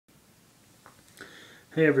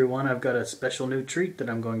Hey everyone, I've got a special new treat that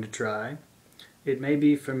I'm going to try. It may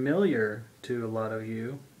be familiar to a lot of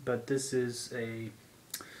you, but this is a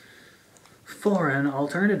foreign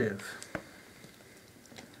alternative.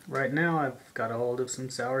 Right now I've got a hold of some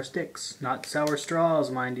sour sticks. Not sour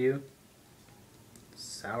straws, mind you.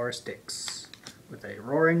 Sour sticks. With a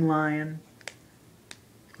roaring lion.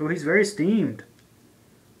 Oh, he's very steamed.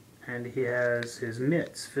 And he has his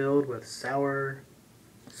mitts filled with sour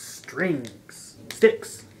sticks.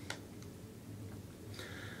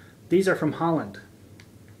 These are from Holland.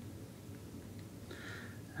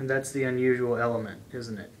 And that's the unusual element,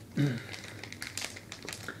 isn't it?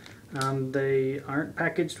 They aren't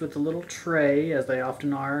packaged with a little tray, as they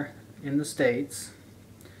often are in the States.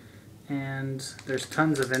 And there's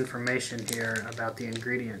tons of information here about the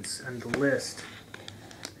ingredients, and the list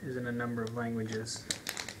is in a number of languages.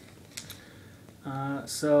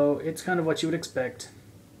 So it's kind of what you would expect,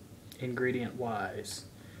 ingredient-wise.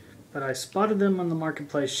 But I spotted them on the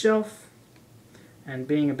marketplace shelf, and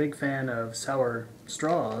being a big fan of sour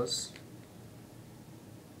straws,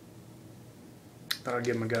 thought I'd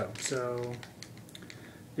give them a go. So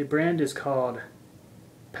the brand is called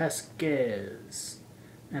Paskesz,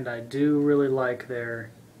 and I do really like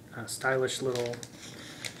their stylish little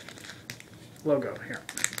logo here.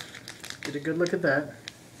 Get a good look at that.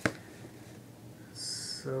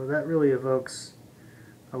 So that really evokes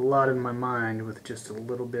a lot in my mind with just a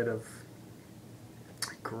little bit of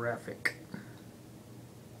graphic.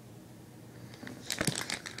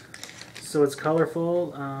 So it's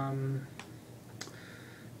colorful.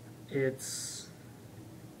 It's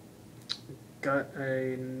got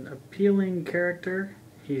an appealing character.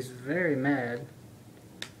 He's very mad.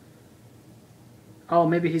 Oh,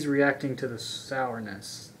 maybe he's reacting to the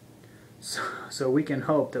sourness. So we can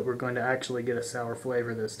hope that we're going to actually get a sour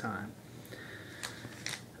flavor this time.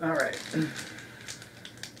 Alright.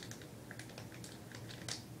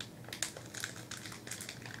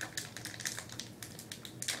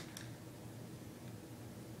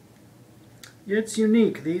 It's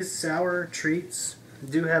unique. These sour treats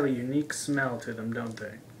do have a unique smell to them, don't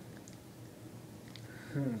they?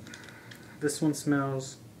 This one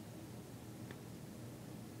smells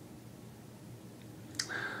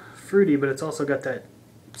fruity, but it's also got that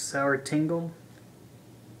sour tingle.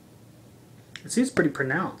 It seems pretty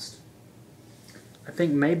pronounced. I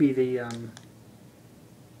think maybe the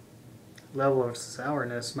level of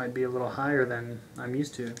sourness might be a little higher than I'm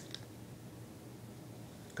used to.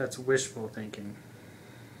 That's wishful thinking.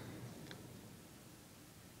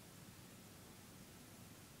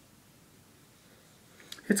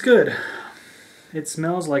 It's good. It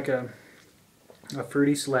smells like a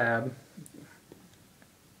fruity slab.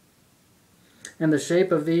 And the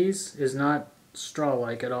shape of these is not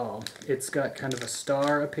straw-like at all. It's got kind of a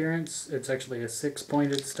star appearance. It's actually a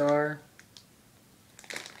six-pointed star.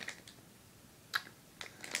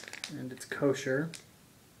 And it's kosher.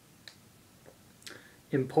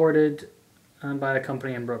 Imported by a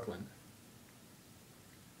company in Brooklyn.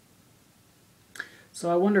 So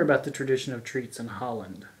I wonder about the tradition of treats in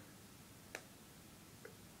Holland.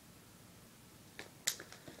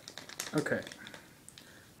 Okay.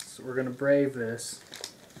 So we're going to brave this.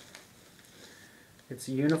 It's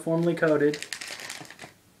uniformly coated.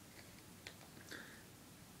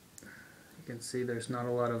 You can see there's not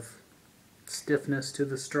a lot of stiffness to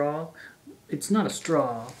the straw. It's not a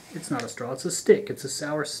straw. It's not a straw. It's a stick. It's a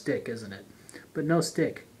sour stick, isn't it? But no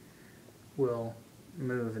stick will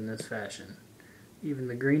move in this fashion. Even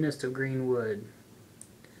the greenest of green wood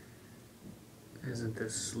isn't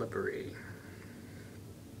this slippery.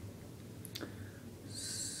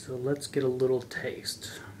 So let's get a little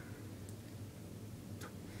taste.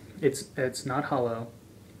 It's not hollow.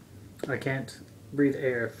 I can't breathe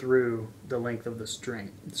air through the length of the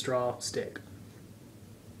straw stick.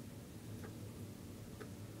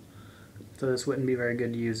 So this wouldn't be very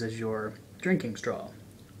good to use as your drinking straw.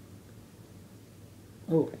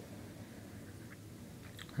 Oh.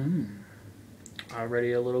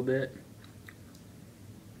 Already a little bit.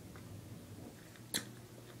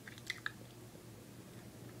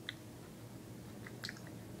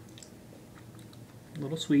 A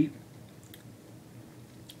little sweet.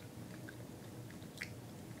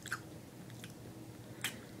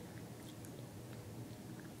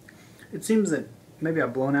 It seems that maybe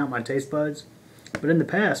I've blown out my taste buds, but in the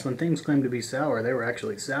past, when things claimed to be sour, they were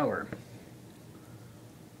actually sour.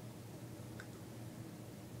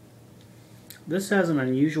 This has an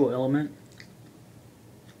unusual element.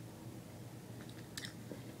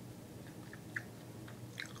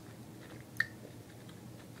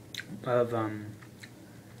 Of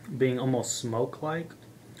being almost smoke-like,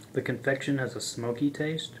 The confection has a smoky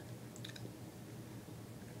taste.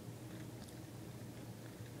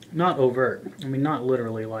 Not overt. I mean, not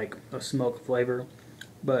literally like a smoke flavor,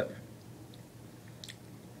 but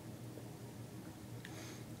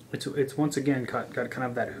it's once again got kind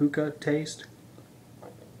of that hookah taste.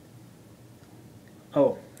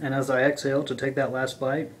 Oh, and as I exhale to take that last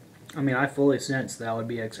bite, I mean, I fully sense that I would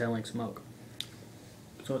be exhaling smoke.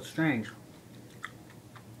 So it's strange.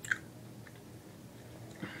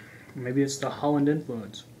 Maybe it's the Holland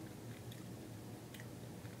influence.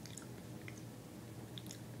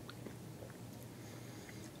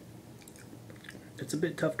 It's a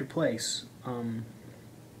bit tough to place.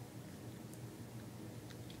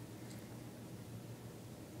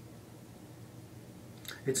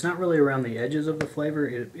 It's not really around the edges of the flavor,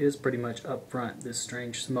 it is pretty much up front, this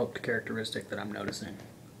strange smoked characteristic that I'm noticing.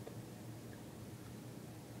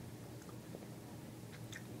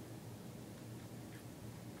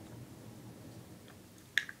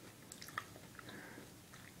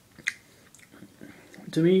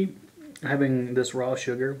 To me, having this raw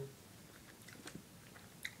sugar,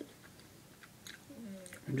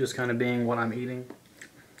 just kind of being what I'm eating,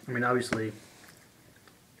 I mean, obviously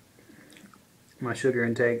my sugar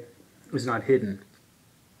intake is not hidden.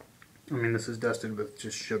 I mean, this is dusted with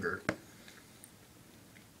just sugar.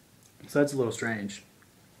 So that's a little strange.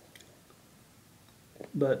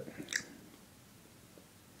 But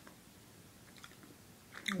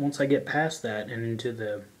once I get past that and into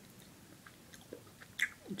the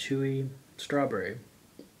chewy strawberry,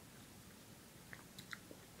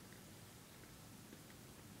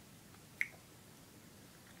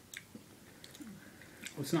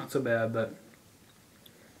 it's not so bad, but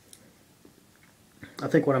I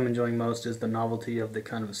think what I'm enjoying most is the novelty of the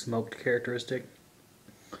kind of smoked characteristic.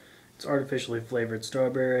 It's artificially flavored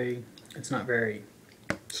strawberry. It's not very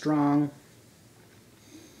strong.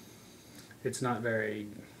 It's not very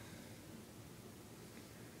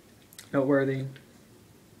noteworthy.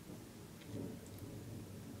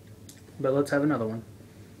 But let's have another one.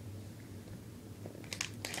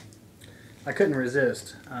 I couldn't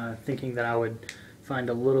resist thinking that I would find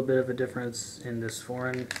a little bit of a difference in this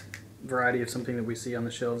foreign variety of something that we see on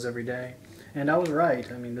the shelves every day. And I was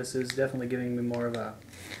right. I mean, this is definitely giving me more of a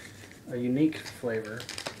unique flavor.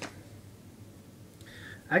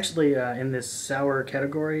 Actually, in this sour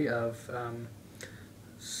category of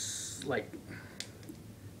like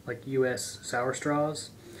U.S. sour straws,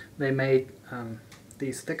 they made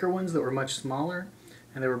these thicker ones that were much smaller,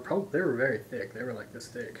 and they were very thick. They were like this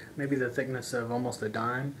thick, maybe the thickness of almost a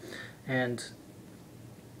dime, and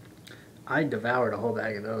I devoured a whole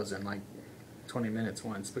bag of those in like 20 minutes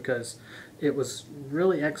once, because it was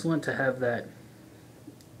really excellent to have that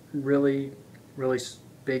really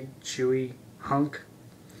big chewy hunk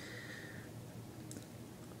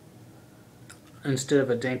instead of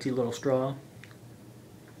a dainty little straw.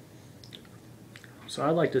 So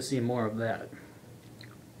I'd like to see more of that.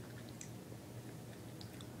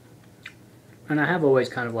 And I have always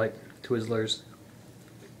kind of liked Twizzlers.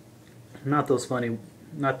 Not the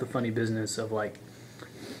funny business of like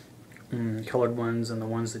colored ones and the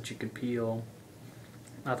ones that you could peel.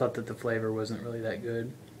 I thought that the flavor wasn't really that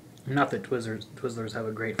good. Not that Twizzlers have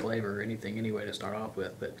a great flavor or anything anyway to start off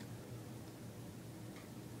with, but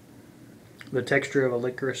the texture of a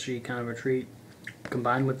licoricey kind of a treat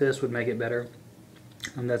combined with this would make it better.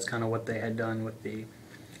 And that's kind of what they had done with the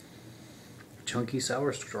chunky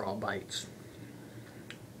sour straw bites.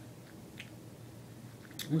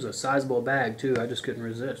 It was a sizable bag too, I just couldn't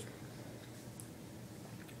resist.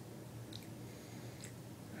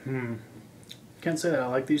 Can't say that I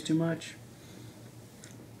like these too much.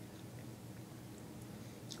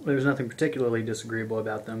 There's nothing particularly disagreeable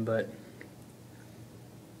about them, but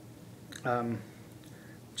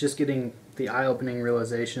just getting the eye-opening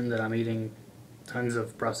realization that I'm eating tons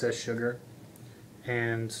of processed sugar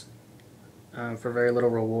and for very little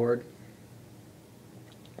reward.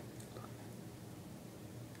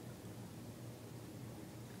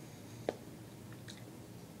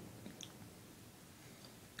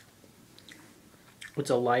 It's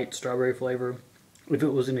a light strawberry flavor. If it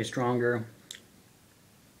was any stronger,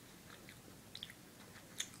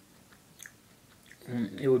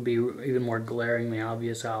 it would be even more glaringly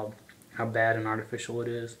obvious how bad and artificial it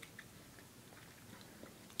is.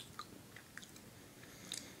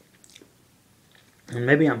 And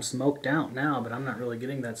maybe I'm smoked out now, but I'm not really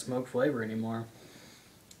getting that smoke flavor anymore.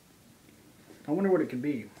 I wonder what it could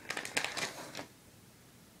be.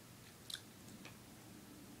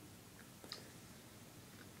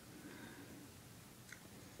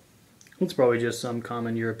 It's probably just some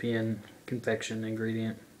common European confection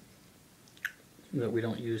ingredient. that we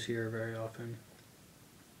don't use here very often.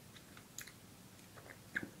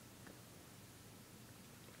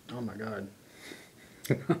 Oh my God.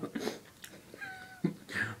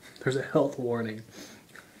 There's a health warning.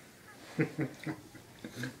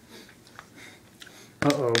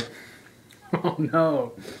 Uh-oh. Oh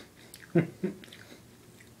no.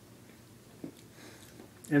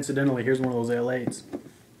 Incidentally, here's one of those L8s.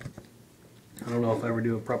 I don't know if I ever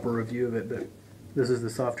do a proper review of it, but this is the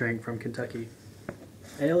soft drink from Kentucky.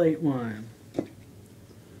 L8 wine.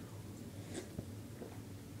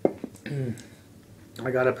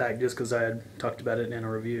 I got a pack just because I had talked about it in a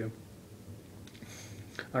review.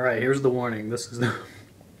 Alright, here's the warning. This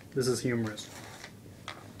is humorous.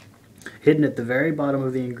 Hidden at the very bottom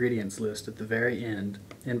of the ingredients list, at the very end,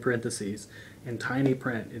 in parentheses, in tiny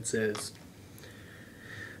print, it says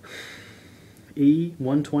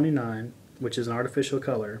E129, which is an artificial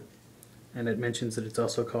color, and it mentions that it's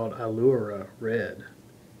also called Allura Red,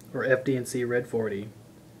 or FD&C Red 40,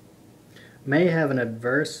 may have an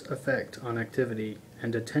adverse effect on activity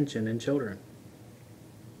and attention in children.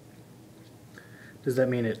 Does that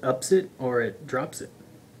mean it ups it or it drops it?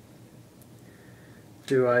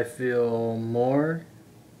 Do I feel more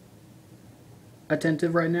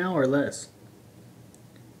attentive right now or less?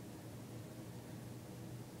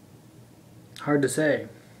 Hard to say.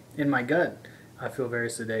 In my gut, I feel very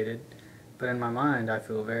sedated, but in my mind, I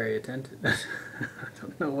feel very attentive. I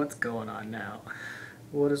don't know what's going on now.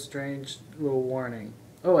 What a strange little warning.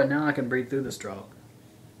 Oh, and now I can breathe through the straw.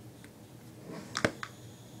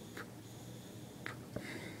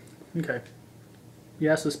 Okay.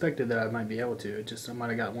 Yeah, I suspected that I might be able to. It just, I might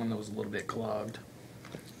have got one that was a little bit clogged.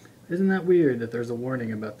 Isn't that weird that there's a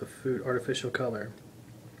warning about the food artificial color?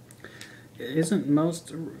 Isn't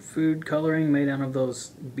most food coloring made out of those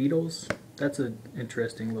beetles? That's an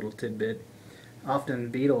interesting little tidbit. Often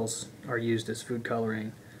beetles are used as food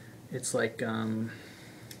coloring. It's like, I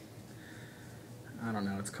don't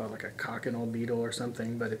know, it's called like a cochineal beetle or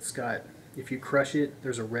something, but it's got, if you crush it,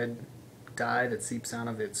 there's a red dye that seeps out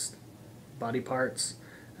of its body parts,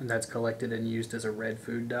 and that's collected and used as a red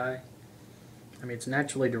food dye. I mean, it's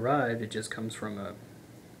naturally derived, it just comes from a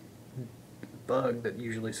bug that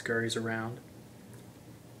usually scurries around.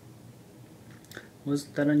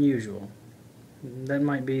 Wasn't that unusual? That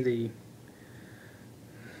might be the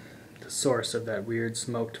source of that weird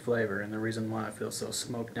smoked flavor and the reason why I feel so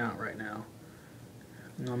smoked out right now.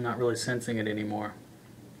 I'm not really sensing it anymore.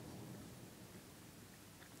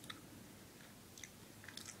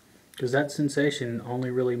 Because that sensation only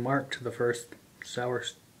really marked the first sour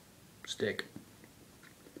stick.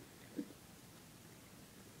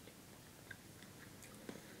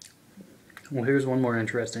 Well, here's one more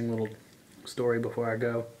interesting little story before I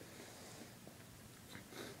go.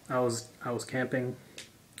 I was camping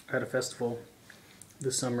at a festival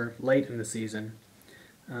this summer, late in the season.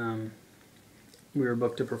 We were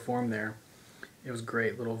booked to perform there. It was a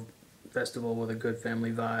great little festival with a good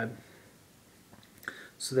family vibe.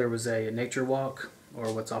 So there was a nature walk,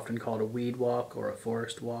 or what's often called a weed walk or a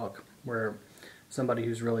forest walk, where somebody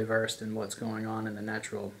who's really versed in what's going on in the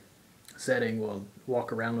natural setting will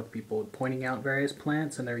walk around with people pointing out various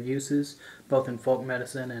plants and their uses, both in folk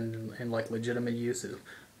medicine and in like legitimate uses.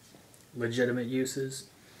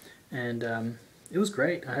 And it was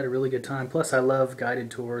great. I had a really good time. Plus I love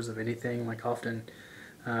guided tours of anything. Like often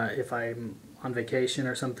if I'm on vacation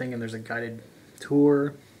or something and there's a guided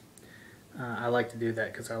tour, I like to do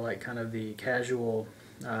that because I like kind of the casual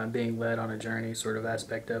being led on a journey sort of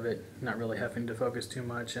aspect of it, not really having to focus too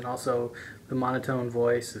much. And also the monotone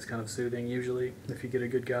voice is kind of soothing usually if you get a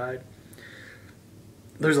good guide.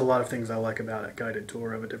 There's a lot of things I like about a guided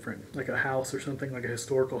tour of a different, like a house or something, like a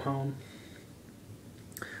historical home.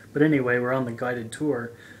 But anyway, we're on the guided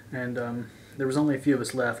tour, and there was only a few of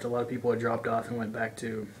us left. A lot of people had dropped off and went back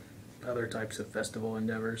to other types of festival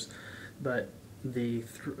endeavors. But the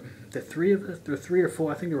three of us, there were 3 or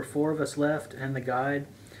 4, I think there were 4 of us left, and the guide,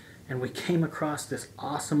 and we came across this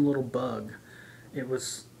awesome little bug. It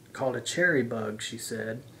was called a cherry bug, she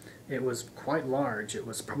said. It was quite large. It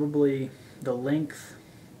was probably the length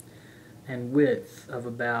and width of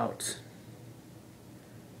about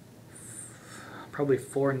probably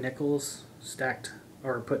 4 nickels stacked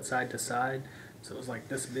or put side to side. So it was like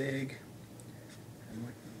this big. And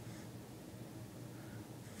like,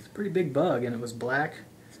 it's a pretty big bug, and it was black,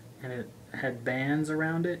 and it had bands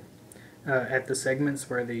around it at the segments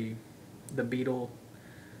where the beetle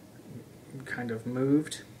kind of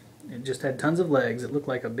moved. It just had tons of legs. It looked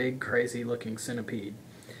like a big, crazy looking centipede,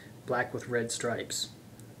 black with red stripes.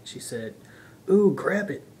 She said, "Ooh,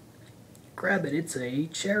 grab it. Grab it, it's a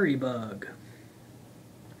cherry bug."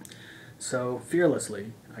 So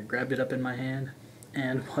fearlessly, I grabbed it up in my hand,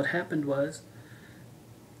 and what happened was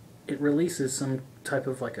it releases some type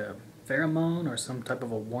of like a pheromone or some type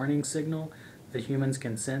of a warning signal that humans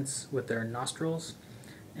can sense with their nostrils,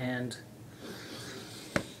 and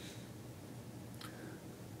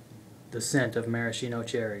the scent of maraschino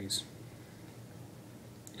cherries.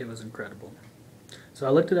 It was incredible. So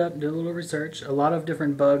I looked it up, did a little research. A lot of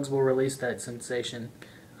different bugs will release that sensation,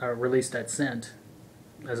 or release that scent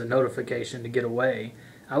as a notification to get away.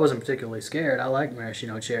 I wasn't particularly scared. I like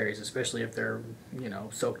maraschino cherries, especially if they're, you know,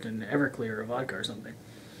 soaked in Everclear or vodka or something.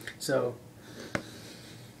 So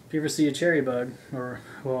if you ever see a cherry bug, or,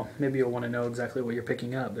 well, maybe you'll want to know exactly what you're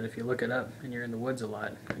picking up, but if you look it up and you're in the woods a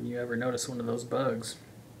lot and you ever notice one of those bugs,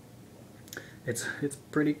 it's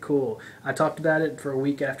pretty cool. I talked about it for a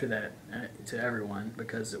week after that to everyone,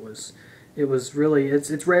 because it was really,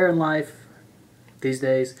 it's rare in life these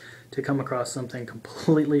days to come across something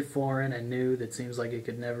completely foreign and new that seems like it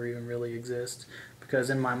could never even really exist, because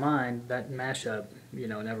in my mind that mashup, you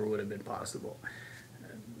know, never would have been possible.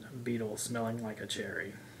 A beetle smelling like a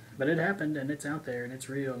cherry. But it happened, and it's out there, and it's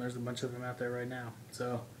real, and there's a bunch of them out there right now.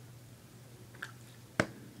 So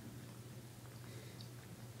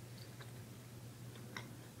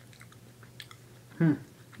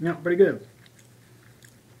yeah, pretty good.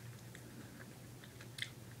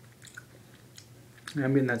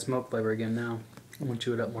 I'm getting that smoke flavor again now. I'm going to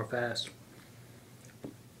chew it up more fast.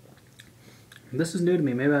 This is new to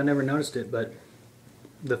me. Maybe I never noticed it, but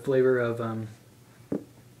the flavor of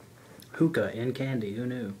hookah in candy. Who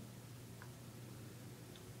knew?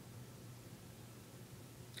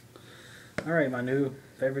 Alright, my new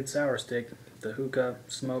favorite sour stick. The hookah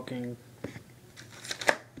smoking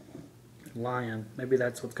lion. Maybe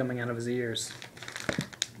that's what's coming out of his ears.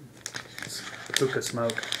 It's hookah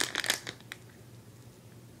smoke.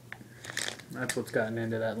 That's what's gotten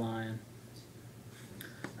into that lion.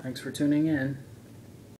 Thanks for tuning in.